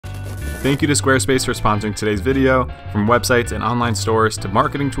Thank you to Squarespace for sponsoring today's video. From websites and online stores to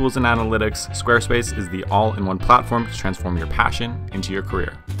marketing tools and analytics, Squarespace is the all-in-one platform to transform your passion into your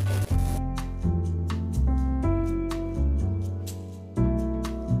career.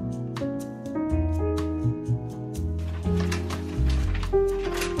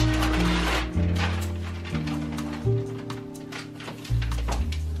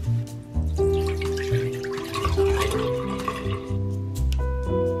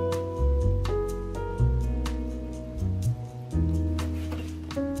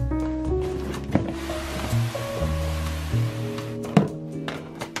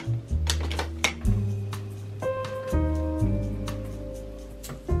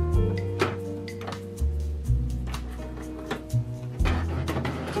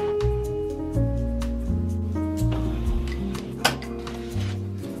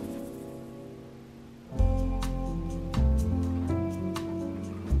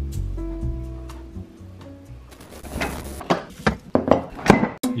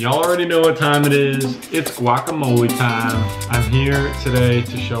 Y'all already know what time it is. It's guacamole time. I'm here today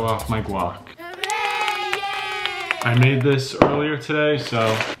to show off my guac. I made this earlier today,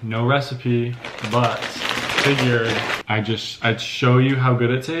 so no recipe, but figured I'd show you how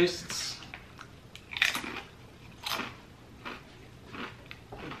good it tastes.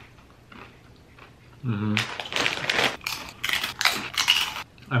 I'm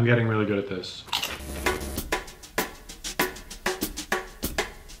getting really good at this.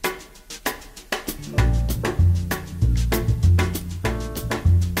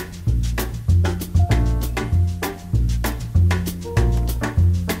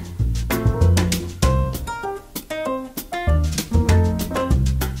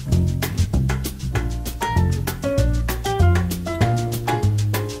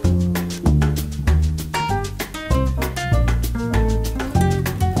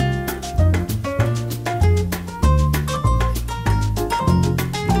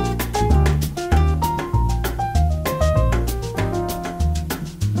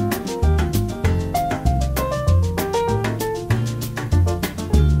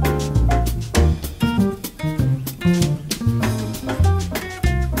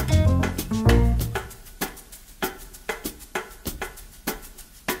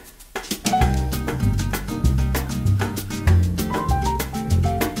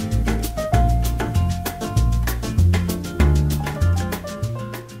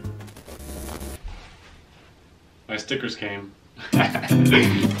 My stickers came. I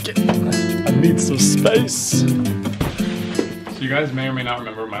need some space. So you guys may or may not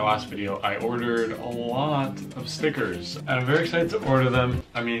remember my last video. I ordered a lot of stickers. And I'm very excited to order them.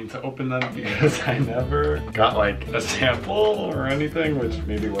 I mean, to open them because I never got like a sample or anything, which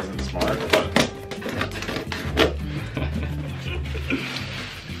maybe wasn't smart, but.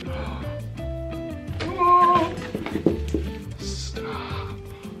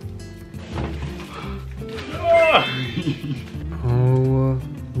 Oh,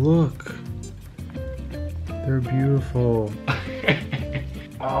 look. They're beautiful.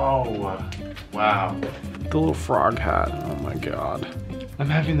 Oh, wow. The little frog hat. Oh my god. I'm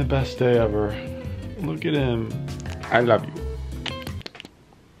having the best day ever. Look at him. I love you.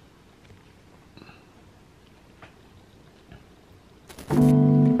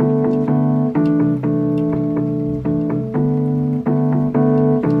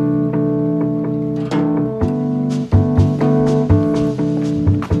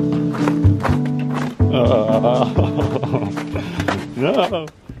 No.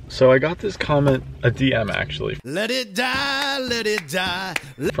 So I got this comment, a DM actually. Let it die, let it die.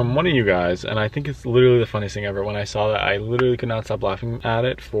 From one of you guys, and I think it's literally the funniest thing ever. When I saw that, I literally could not stop laughing at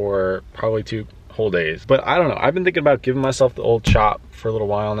it for probably 2 whole days. But I don't know, I've been thinking about giving myself the old chop for a little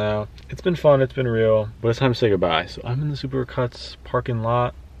while now. It's been fun, it's been real, but it's time to say goodbye. So I'm in the Supercuts parking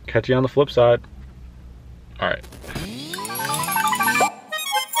lot. Catch you on the flip side. All right.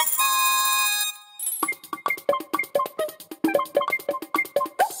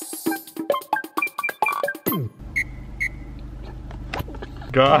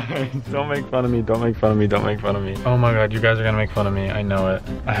 Guys, don't make fun of me, don't make fun of me, don't make fun of me. Oh my god, you guys are gonna make fun of me, I know it.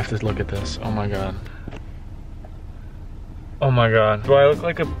 I have to look at this, oh my god. Oh my god. Do I look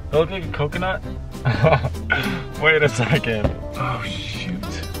like a coconut? Wait a second. Oh shoot.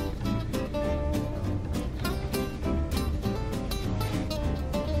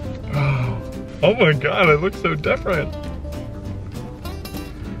 Oh my god, I look so different.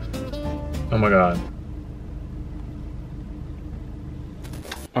 Oh my god.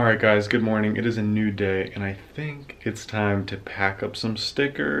 Alright guys, good morning. It is a new day and I think it's time to pack up some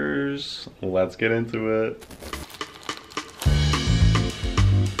stickers. Let's get into it.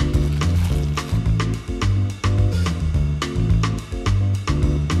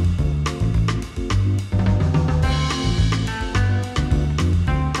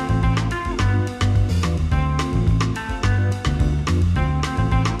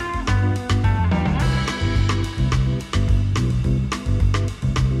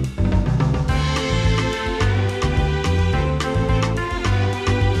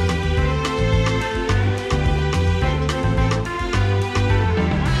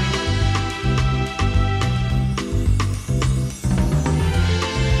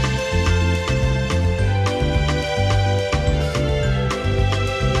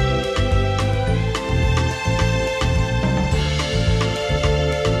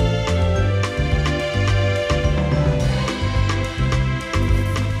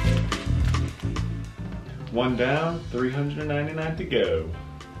 One down, 399 to go.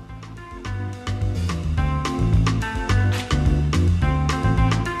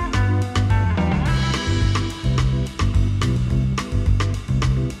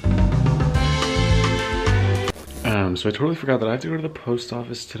 So I totally forgot that I have to go to the post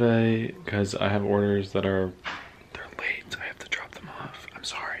office today because I have orders that they're late. I have to drop them off. I'm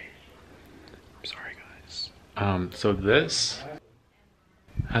sorry. I'm sorry, guys. So this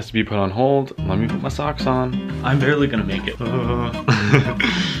has to be put on hold. Let me put my socks on. I'm barely gonna make it.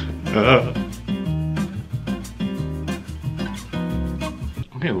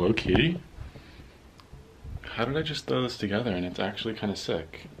 Okay, low key. How did I just throw this together and it's actually kind of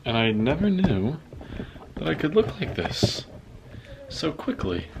sick? And I never knew that I could look like this so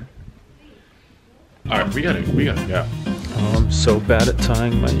quickly. All right, we gotta go. Oh, I'm so bad at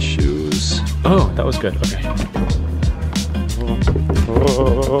tying my shoes. Oh, that was good. Okay.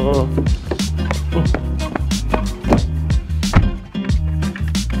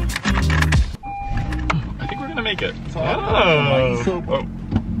 I think we're gonna make it. Oh.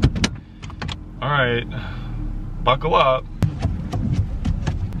 All right, buckle up.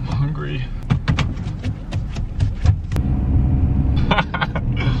 I'm hungry.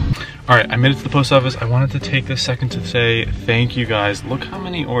 All right, I made it to the post office. I wanted to take this second to say thank you guys. Look how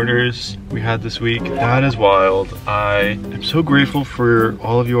many orders we had this week. That is wild. I am so grateful for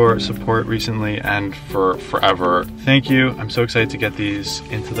all of your support recently and for forever. Thank you. I'm so excited to get these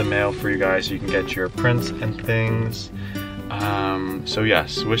into the mail for you guys so you can get your prints and things. So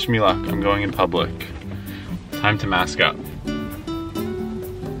yes, wish me luck. I'm going in public. Time to mask up.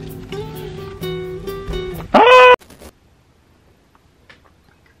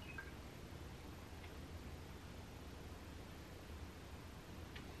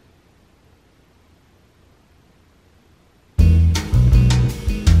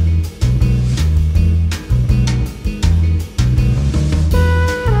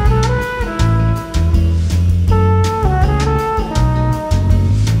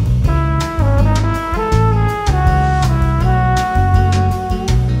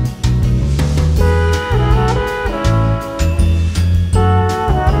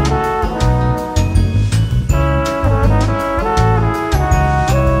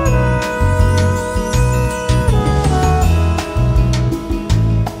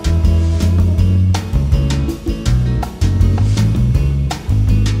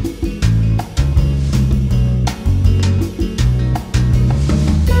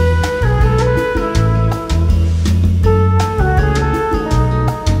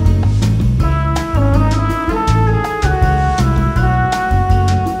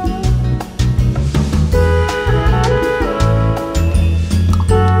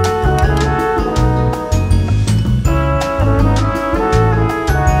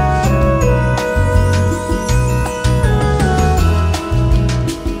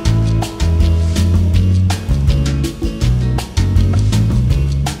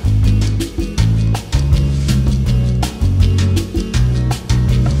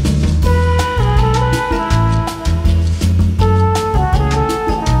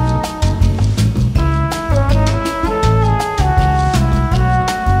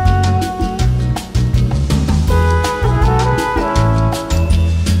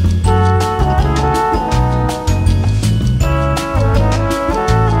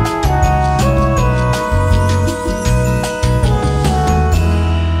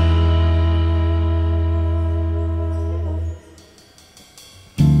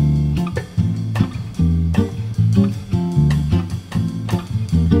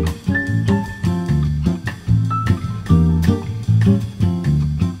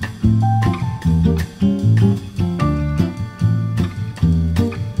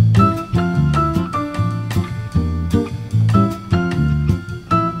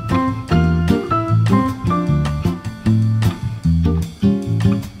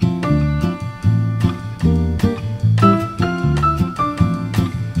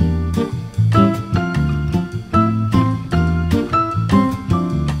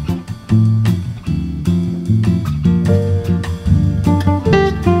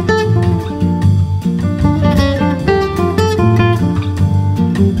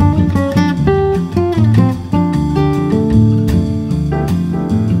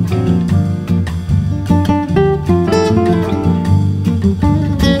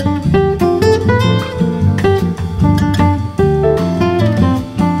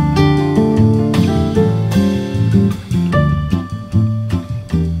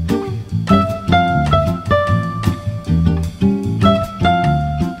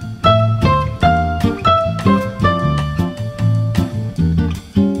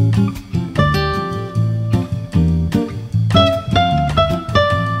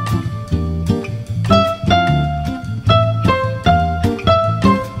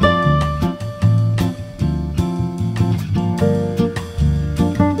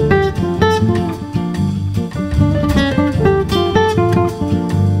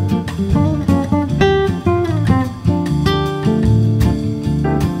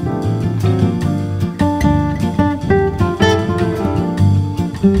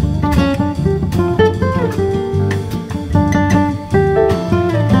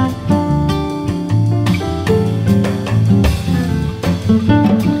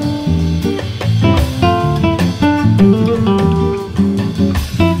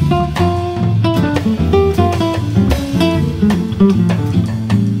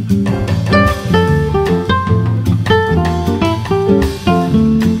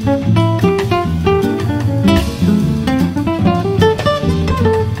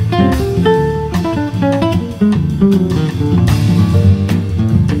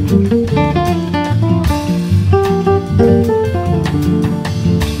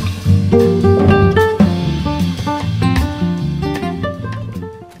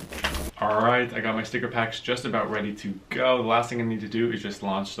 my sticker packs just about ready to go. The last thing I need to do is just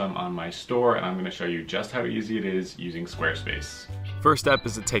launch them on my store, and I'm going to show you just how easy it is using Squarespace. First step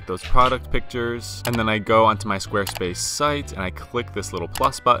is to take those product pictures, and then I go onto my Squarespace site and I click this little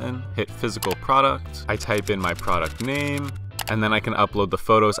plus button, hit physical product, I type in my product name, and then I can upload the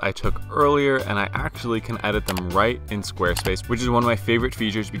photos I took earlier, and I actually can edit them right in Squarespace, which is one of my favorite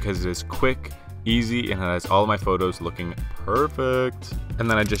features because it is quick, easy, and it has all of my photos looking perfect. And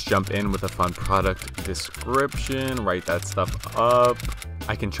then I just jump in with a fun product description, write that stuff up.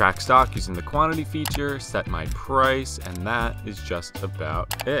 I can track stock using the quantity feature, set my price, and that is just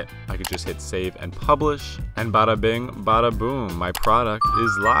about it. I could just hit save and publish, and bada bing, bada boom, my product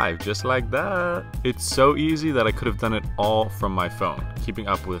is live just like that. It's so easy that I could have done it all from my phone. Keeping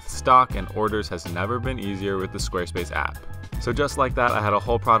up with stock and orders has never been easier with the Squarespace app. So just like that, I had a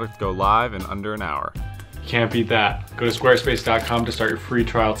whole product go live in under an hour. Can't beat that. Go to squarespace.com to start your free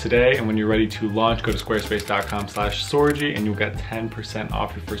trial today, and when you're ready to launch, go to squarespace.com/Sorgy and you'll get 10%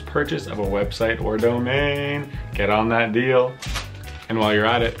 off your first purchase of a website or domain. Get on that deal. And while you're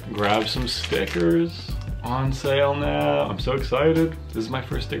at it, grab some stickers. On sale now. I'm so excited. This is my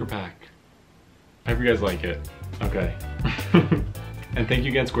first sticker pack. I hope you guys like it. Okay. And thank you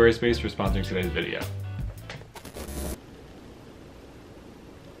again, Squarespace, for sponsoring today's video.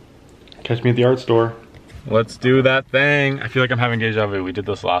 Catch me at the art store. Let's do that thing. I feel like I'm having deja vu. We did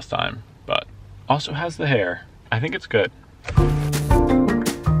this last time, but also has the hair. I think it's good.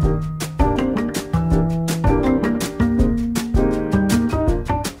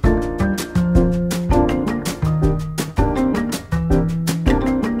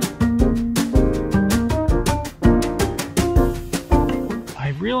 I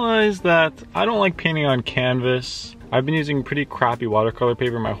realized that I don't like painting on canvas. I've been using pretty crappy watercolor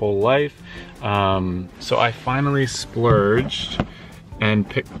paper my whole life. So I finally splurged and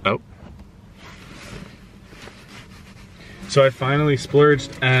picked, So I finally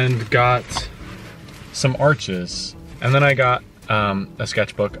splurged and got some arches. And then I got a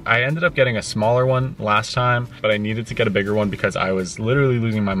sketchbook. I ended up getting a smaller one last time, but I needed to get a bigger one because I was literally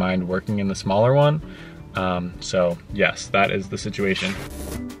losing my mind working in the smaller one. So yes, that is the situation.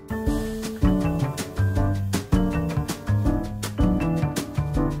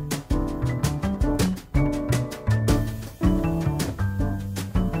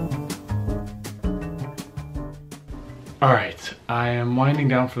 Alright, I am winding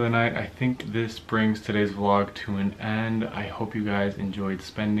down for the night. I think this brings today's vlog to an end. I hope you guys enjoyed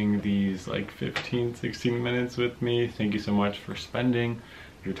spending these like 15, 16 minutes with me. Thank you so much for spending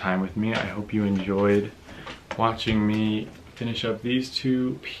your time with me. I hope you enjoyed watching me finish up these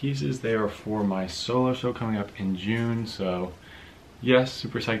two pieces. They are for my solo show coming up in June. So yes,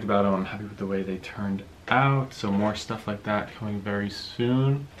 super psyched about them. I'm happy with the way they turned out. So more stuff like that coming very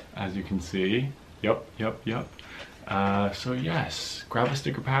soon, as you can see. Yep. So yes, grab a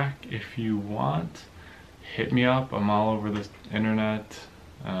sticker pack if you want. Hit me up, I'm all over the internet.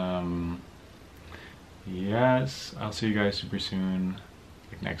 Yes, I'll see you guys super soon,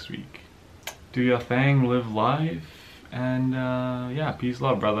 like next week. Do your thing, live life, and yeah, peace,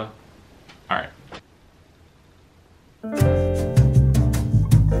 love, brother. All right.